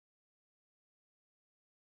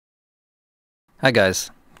Hi guys,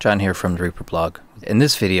 John here from the Reaper blog. In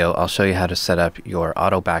this video, I'll show you how to set up your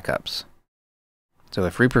auto backups. So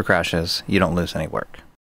if Reaper crashes, you don't lose any work.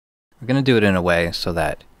 We're going to do it in a way so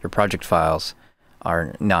that your project files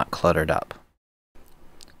are not cluttered up.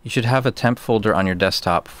 You should have a temp folder on your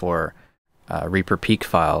desktop for Reaper peak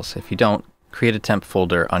files. If you don't, create a temp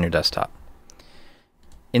folder on your desktop.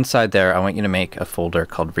 Inside there, I want you to make a folder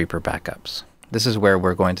called Reaper Backups. This is where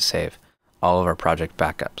we're going to save all of our project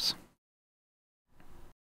backups.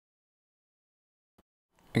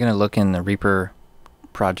 You're going to look in the Reaper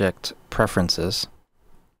project preferences.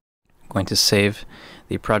 I'm going to save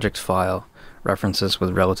the project file references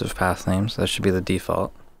with relative path names. That should be the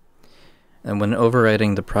default. And when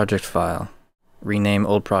overwriting the project file, rename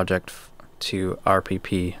old project to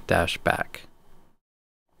rpp-back.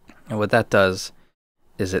 And what that does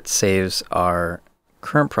is it saves our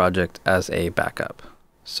current project as a backup.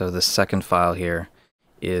 So the second file here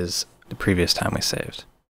is the previous time we saved.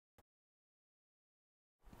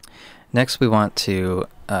 Next, we want to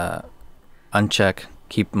uncheck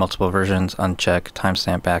keep multiple versions, uncheck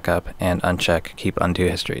timestamp backup, and uncheck keep undo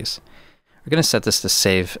histories. We're going to set this to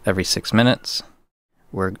save every 6 minutes.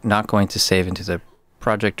 We're not going to save into the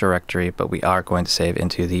project directory, but we are going to save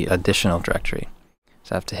into the additional directory.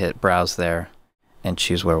 So I have to hit browse there and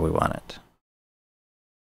choose where we want it.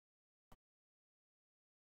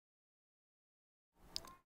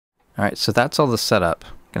 Alright, so that's all the setup.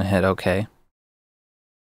 I'm going to hit OK.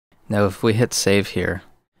 Now if we hit save here,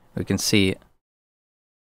 we can see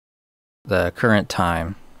the current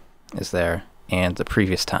time is there and the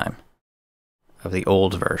previous time of the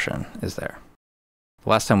old version is there. The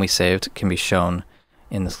last time we saved can be shown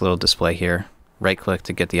in this little display here. Right click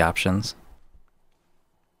to get the options.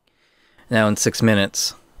 Now in 6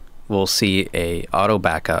 minutes, we'll see a auto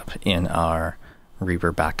backup in our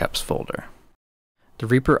Reaper Backups folder. The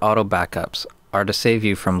Reaper auto backups are to save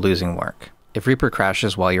you from losing work. If Reaper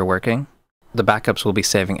crashes while you're working, the backups will be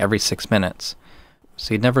saving every 6 minutes,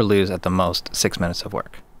 so you'd never lose at the most 6 minutes of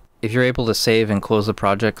work. If you're able to save and close the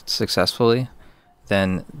project successfully,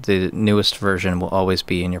 then the newest version will always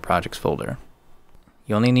be in your projects folder.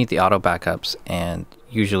 You only need the auto backups and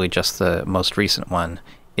usually just the most recent one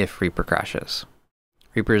if Reaper crashes.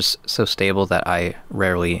 Reaper's so stable that I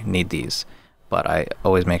rarely need these, but I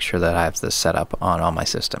always make sure that I have this set up on all my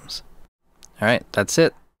systems. Alright, that's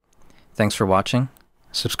it. Thanks for watching.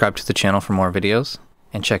 Subscribe to the channel for more videos,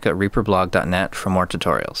 and check out reaperblog.net for more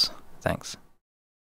tutorials. Thanks.